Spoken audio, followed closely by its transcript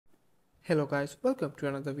Hello guys, welcome to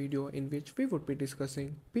another video in which we would be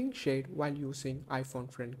discussing pink shade while using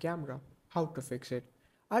iPhone front camera. How to fix it.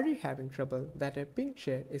 Are you having trouble that a pink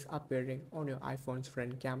shade is appearing on your iPhone's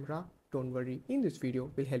front camera? Don't worry, in this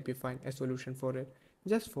video we'll help you find a solution for it.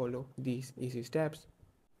 Just follow these easy steps.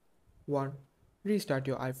 1. Restart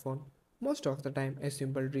your iPhone. Most of the time a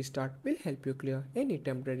simple restart will help you clear any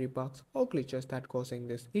temporary bugs or glitches that causing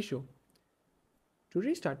this issue. To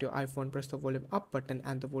restart your iPhone, press the volume up button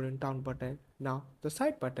and the volume down button. Now the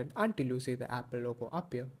side button until you see the Apple logo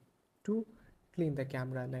appear. 2. Clean the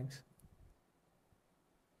camera lens.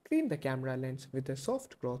 Clean the camera lens with a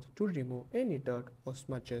soft cloth to remove any dirt or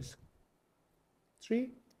smudges.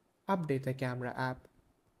 3. Update the camera app.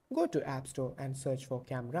 Go to App Store and search for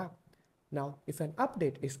camera. Now if an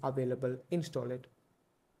update is available, install it.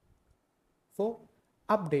 4.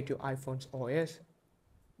 Update your iPhone's OS.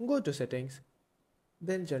 Go to Settings,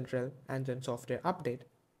 then General and then Software Update.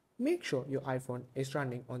 Make sure your iPhone is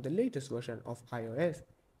running on the latest version of iOS.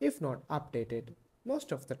 If not updated,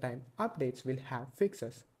 most of the time updates will have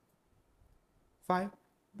fixes. 5.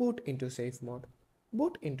 Boot into safe mode.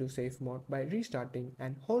 Boot into safe mode by restarting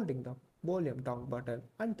and holding the volume down button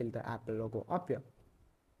until the Apple logo appears.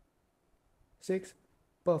 6.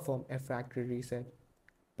 Perform a factory reset.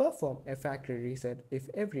 Perform a factory reset if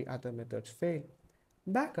every other methods fail.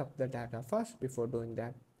 Back up the data first before doing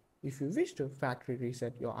that. If you wish to factory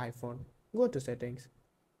reset your iPhone, go to Settings,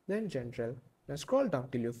 then General. Now scroll down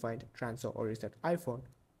till you find Transfer or Reset iPhone.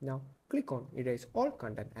 Now click on Erase all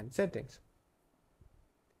content and settings.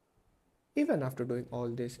 Even after doing all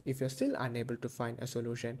this, if you're still unable to find a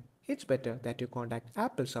solution, it's better that you contact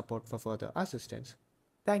Apple support for further assistance.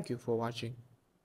 Thank you for watching.